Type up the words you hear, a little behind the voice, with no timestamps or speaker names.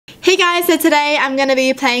guys, so today I'm gonna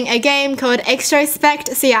be playing a game called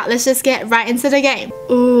Extrospect. So yeah, let's just get right into the game.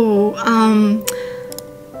 Ooh,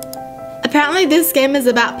 apparently this game is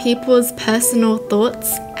about people's personal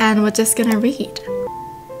thoughts and we're just gonna read.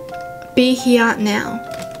 Be here now.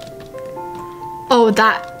 Oh,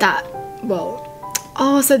 well.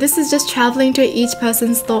 Oh, so this is just traveling to each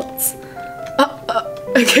person's thoughts.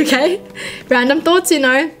 Okay. Random thoughts, you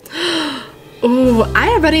know. Ooh, I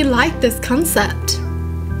already like this concept.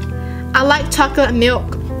 I like chocolate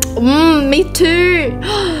milk. Me too.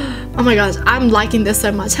 Oh my gosh, I'm liking this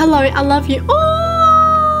so much. Hello, I love you.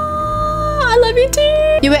 Oh, I love you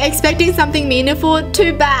too. You were expecting something meaningful?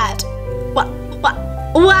 Too bad. What?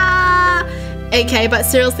 Wow. Okay, but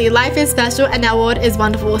seriously, life is special and our world is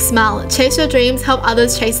wonderful. Smile, chase your dreams, help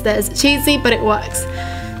others chase theirs. Cheesy, but it works.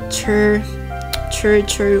 True.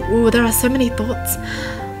 Ooh, there are so many thoughts.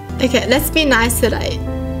 Okay, let's be nice today.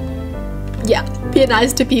 Yeah, be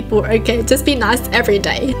nice to people, okay? Just be nice every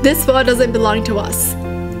day. This world doesn't belong to us.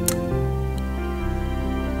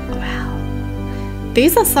 Wow.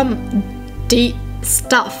 These are some deep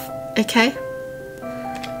stuff, okay?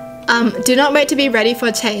 Do not wait to be ready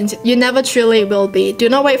for change. You never truly will be. Do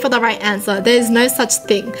not wait for the right answer. There is no such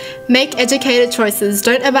thing. Make educated choices.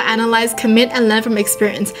 Don't overanalyze, commit, and learn from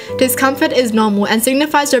experience. Discomfort is normal and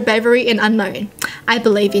signifies your bravery in unknown. I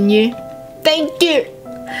believe in you. Thank you.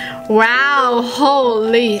 Wow,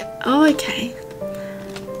 holy. Oh, okay.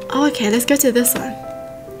 Let's go to this one.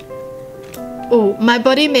 Oh, my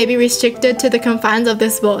body may be restricted to the confines of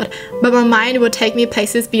this world, but my mind will take me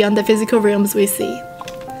places beyond the physical realms we see.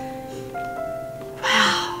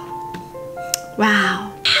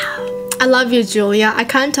 Wow. I love you, Julia. I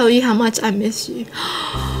can't tell you how much I miss you.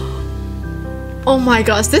 Oh my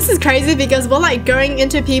gosh, this is crazy because we're like going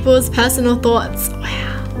into people's personal thoughts. Wow.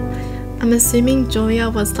 I'm assuming Julia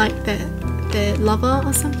was like their lover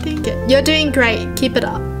or something. You're doing great. Keep it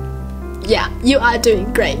up. Yeah, you are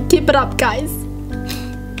doing great. Keep it up, guys.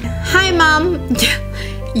 Hi, Mom.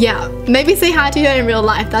 Yeah, maybe say hi to her in real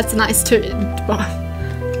life. That's nice too.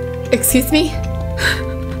 Excuse me?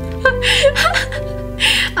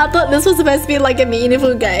 I thought this was supposed to be like a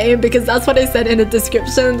meaningful game because that's what it said in the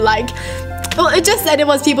description. Like, well, it just said it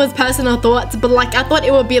was people's personal thoughts, but like I thought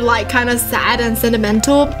it would be like kind of sad and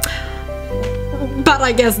sentimental, but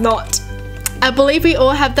I guess not. I believe we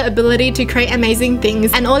all have the ability to create amazing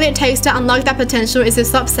things, and all it takes to unlock that potential is to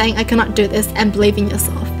stop saying I cannot do this and believe in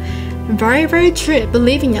yourself. Very, very true.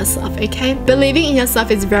 Believe in yourself, okay? Believing in yourself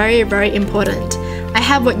is very, very important. I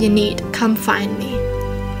have what you need. Come find me.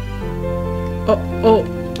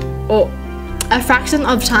 Oh. A fraction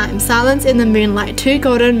of time, silence in the moonlight, two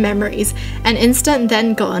golden memories, an instant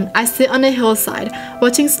then gone. I sit on a hillside,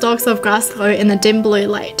 watching stalks of grass glow in the dim blue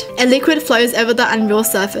light. A liquid flows over the unreal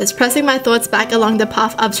surface, pressing my thoughts back along the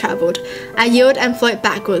path I've travelled. I yield and float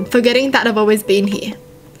backward, forgetting that I've always been here.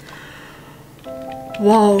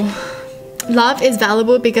 Whoa. Love is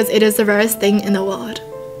valuable because it is the rarest thing in the world.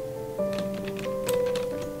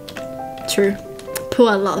 True.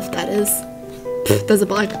 Poor love, that is. There's a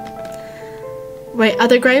bug. Wait, are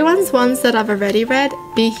the grey ones that I've already read?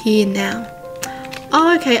 Be here now.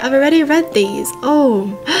 Oh, okay, I've already read these.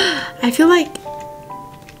 Oh, I feel like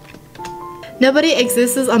nobody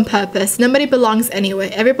exists on purpose. Nobody belongs anywhere.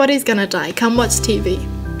 Everybody's gonna die. Come watch TV.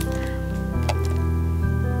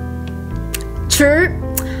 True.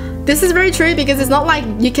 This is very true because it's not like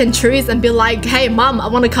you can choose and be like, hey, Mom, I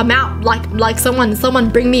want to come out. Like someone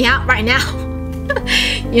bring me out right now.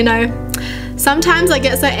 You know. Sometimes I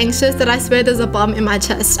get so anxious that I swear there's a bomb in my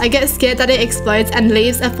chest. I get scared that it explodes and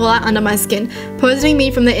leaves a fallout under my skin, poisoning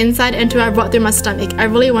me from the inside until I rot through my stomach. I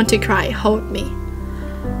really want to cry. Hold me.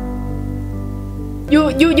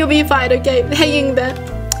 You'll be fine, okay? Hanging there.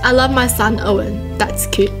 I love my son, Owen. That's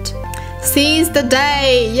cute. Seize the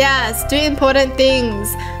day. Yes, do important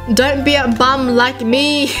things. Don't be a bum like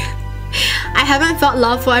me. I haven't felt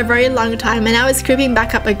love for a very long time and now it's creeping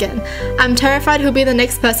back up again. I'm terrified he'll be the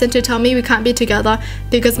next person to tell me we can't be together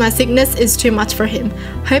because my sickness is too much for him.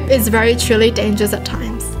 Hope is very truly dangerous at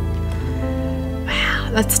times. Wow,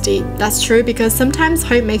 that's deep. That's true because sometimes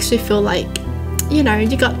hope makes you feel like, you know,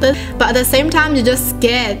 you got this, but at the same time you're just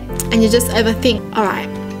scared and you just overthink. Alright,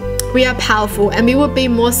 we are powerful and we would be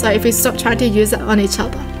more so if we stop trying to use it on each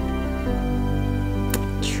other.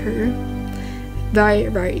 True. Very,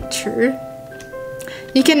 very true.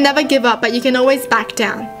 You can never give up, but you can always back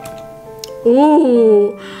down.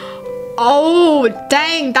 Ooh. Oh,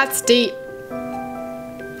 dang, that's deep.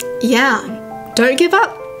 Yeah, don't give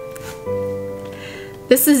up.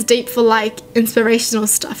 This is deep for like inspirational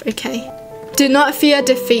stuff, okay? Do not fear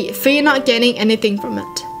defeat. Fear not gaining anything from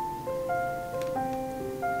it.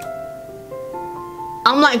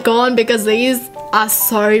 I'm like gone because these are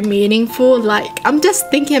so meaningful. Like, I'm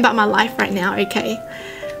just thinking about my life right now, okay?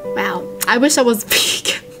 Wow, I wish I was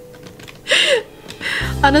vegan.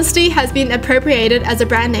 Honesty has been appropriated as a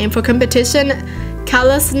brand name for competition,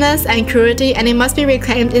 callousness, and cruelty, and it must be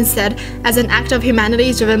reclaimed instead as an act of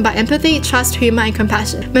humanity driven by empathy, trust, humor, and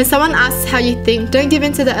compassion. When someone asks how you think, don't give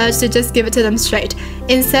in to the urge to just give it to them straight.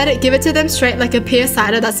 Instead, give it to them straight like a pear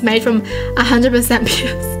cider that's made from 100%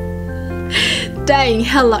 pears. Dang,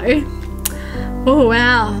 hello. Oh,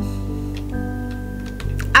 wow.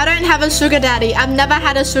 I don't have a sugar daddy. I've never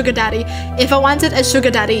had a sugar daddy. If I wanted a sugar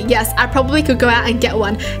daddy, yes, I probably could go out and get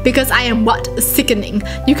one because I am what? Sickening.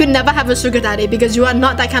 You could never have a sugar daddy because you are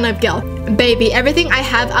not that kind of girl. Baby, everything I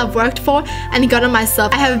have, I've worked for and gotten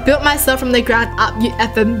myself. I have built myself from the ground up, you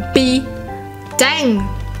FMB. Dang.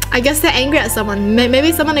 I guess they're angry at someone.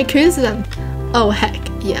 Maybe someone accuses them. Oh, heck.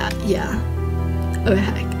 Yeah. Oh,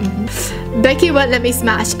 heck. Becky won't let me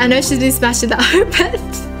smash. I know she's been smashing that open.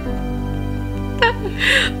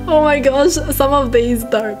 Oh my gosh, some of these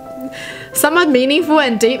though. Some are meaningful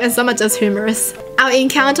and deep and some are just humorous. Our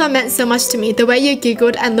encounter meant so much to me. The way you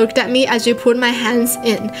giggled and looked at me as you pulled my hands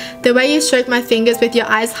in. The way you stroked my fingers with your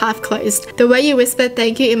eyes half closed. The way you whispered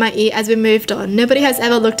thank you in my ear as we moved on. Nobody has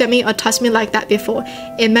ever looked at me or touched me like that before.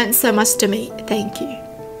 It meant so much to me. Thank you.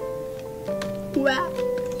 Wow.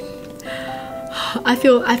 I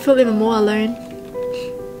feel even more alone.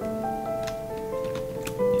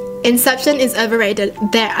 Inception is overrated.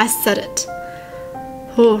 There, I said it.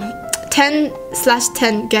 Oh,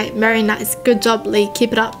 10/10 game. Very nice. Good job, Lee.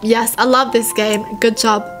 Keep it up. Yes, I love this game. Good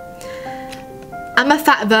job. I'm a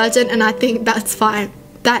fat virgin and I think that's fine.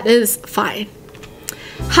 That is fine.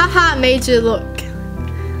 Haha, made you look.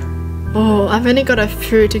 Oh, I've only got a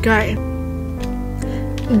few to go.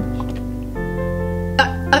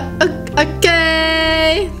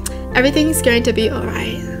 Okay. Everything's going to be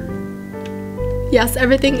alright. Yes,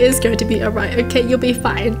 everything is going to be alright, okay? You'll be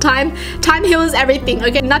fine. Time heals everything,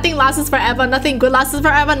 okay? Nothing lasts forever, nothing good lasts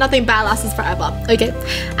forever, nothing bad lasts forever, okay?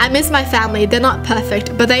 I miss my family. They're not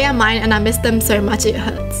perfect, but they are mine and I miss them so much it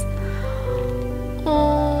hurts.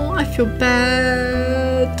 Oh, I feel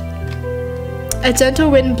bad. A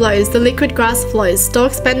gentle wind blows, the liquid grass flows,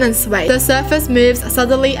 stalks bend and sway. The surface moves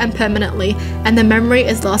suddenly and permanently, and the memory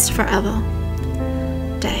is lost forever.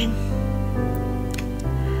 Dang.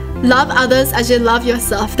 Love others as you love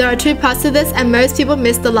yourself. There are two parts to this and most people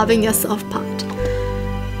miss the loving yourself part.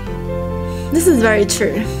 This is very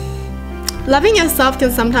true. Loving yourself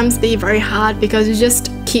can sometimes be very hard because you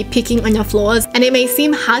just keep picking on your flaws and it may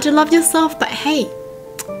seem hard to love yourself, but hey,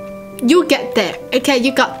 you'll get there, okay?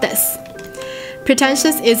 You got this.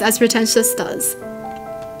 Pretentious is as pretentious does.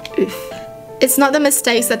 Oof. It's not the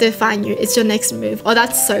mistakes that define you, it's your next move. Oh,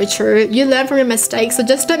 that's so true. You learn from your mistakes, so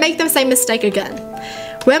just don't make the same mistake again.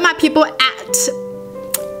 Where are my people at?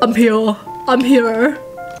 I'm here. I'm here.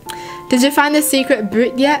 Did you find the secret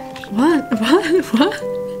boot yet? What?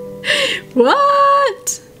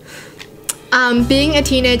 Being a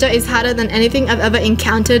teenager is harder than anything I've ever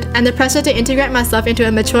encountered, and the pressure to integrate myself into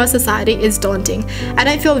a mature society is daunting. I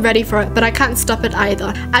don't feel ready for it, but I can't stop it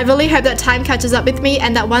either. I really hope that time catches up with me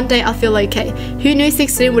and that one day I'll feel okay. Who knew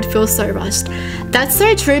 16 would feel so rushed? That's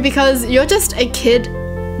so true because you're just a kid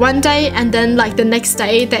one day and then like the next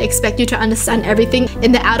day they expect you to understand everything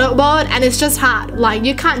in the adult world and it's just hard. Like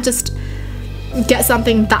you can't just get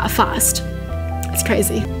something that fast. It's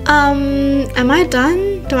crazy. Am I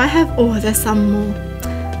done? Do I have, oh, there's some more.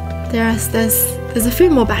 There's a few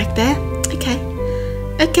more back there. Okay.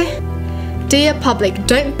 Dear public,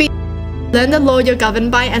 don't be, learn the law you're governed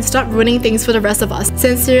by and stop ruining things for the rest of us.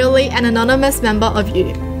 Sincerely, an anonymous member of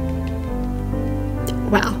you.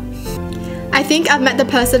 Wow. I think I've met the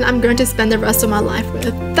person I'm going to spend the rest of my life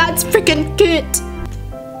with. That's freaking cute!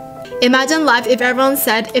 Imagine life if everyone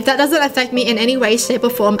said, if that doesn't affect me in any way, shape or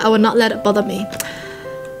form, I will not let it bother me.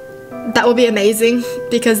 That would be amazing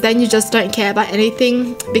because then you just don't care about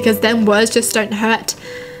anything because then words just don't hurt.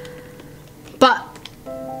 But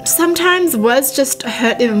sometimes words just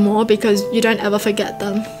hurt even more because you don't ever forget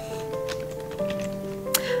them.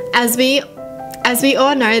 As we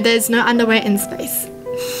all know, there's no underwear in space.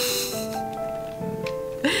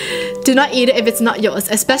 Do not eat it if it's not yours,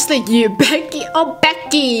 especially you, Becky. Oh,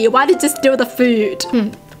 Becky, why did you steal the food?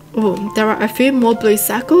 Oh, there are a few more blue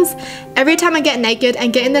circles. Every time I get naked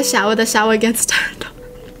and get in the shower gets turned on.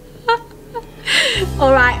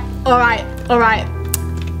 Alright.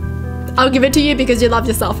 I'll give it to you because you love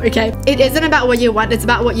yourself, okay? It isn't about what you want, it's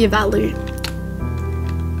about what you value.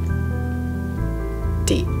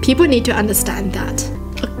 Deep. People need to understand that.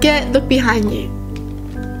 Okay, look behind you.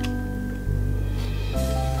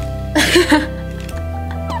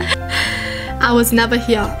 I was never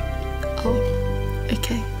here. Oh,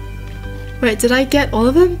 okay. Wait, did I get all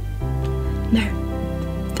of them?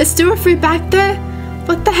 No. There's still a fruit back there?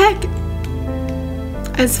 What the heck?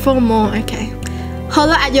 There's 4 more, okay.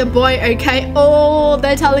 Holla at your boy, okay? Oh,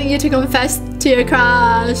 they're telling you to confess to your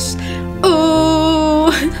crush.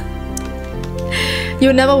 Oh.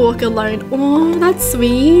 You'll never walk alone. Oh, that's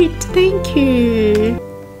sweet. Thank you.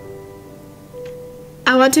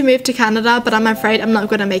 I want to move to Canada, but I'm afraid I'm not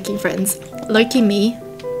good at making friends. Low-key me.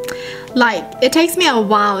 Like, it takes me a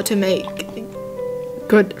while to make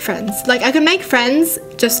good friends. Like, I can make friends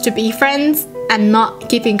just to be friends and not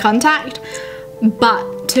keep in contact,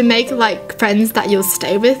 but to make like friends that you'll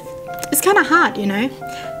stay with, it's kind of hard, you know?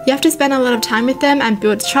 You have to spend a lot of time with them and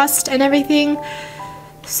build trust and everything.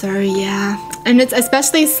 So yeah, and it's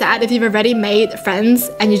especially sad if you've already made friends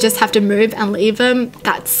and you just have to move and leave them.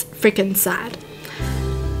 That's freaking sad.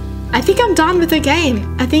 I think I'm done with the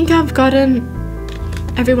game. I think I've gotten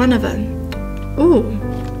every one of them. Ooh.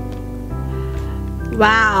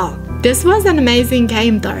 Wow, this was an amazing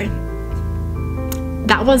game though.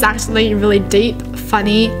 That was actually really deep,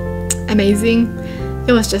 funny, amazing.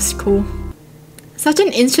 It was just cool. Such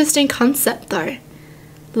an interesting concept though.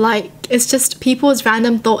 Like, it's just people's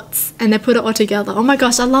random thoughts and they put it all together. Oh my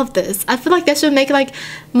gosh, I love this. I feel like they should make like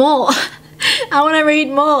more. I want to read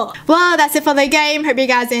more. Well, that's it for the game. Hope you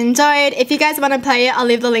guys enjoyed. If you guys want to play it, I'll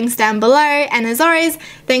leave the links down below. And as always,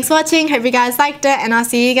 thanks for watching. Hope you guys liked it and I'll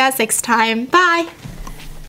see you guys next time. Bye!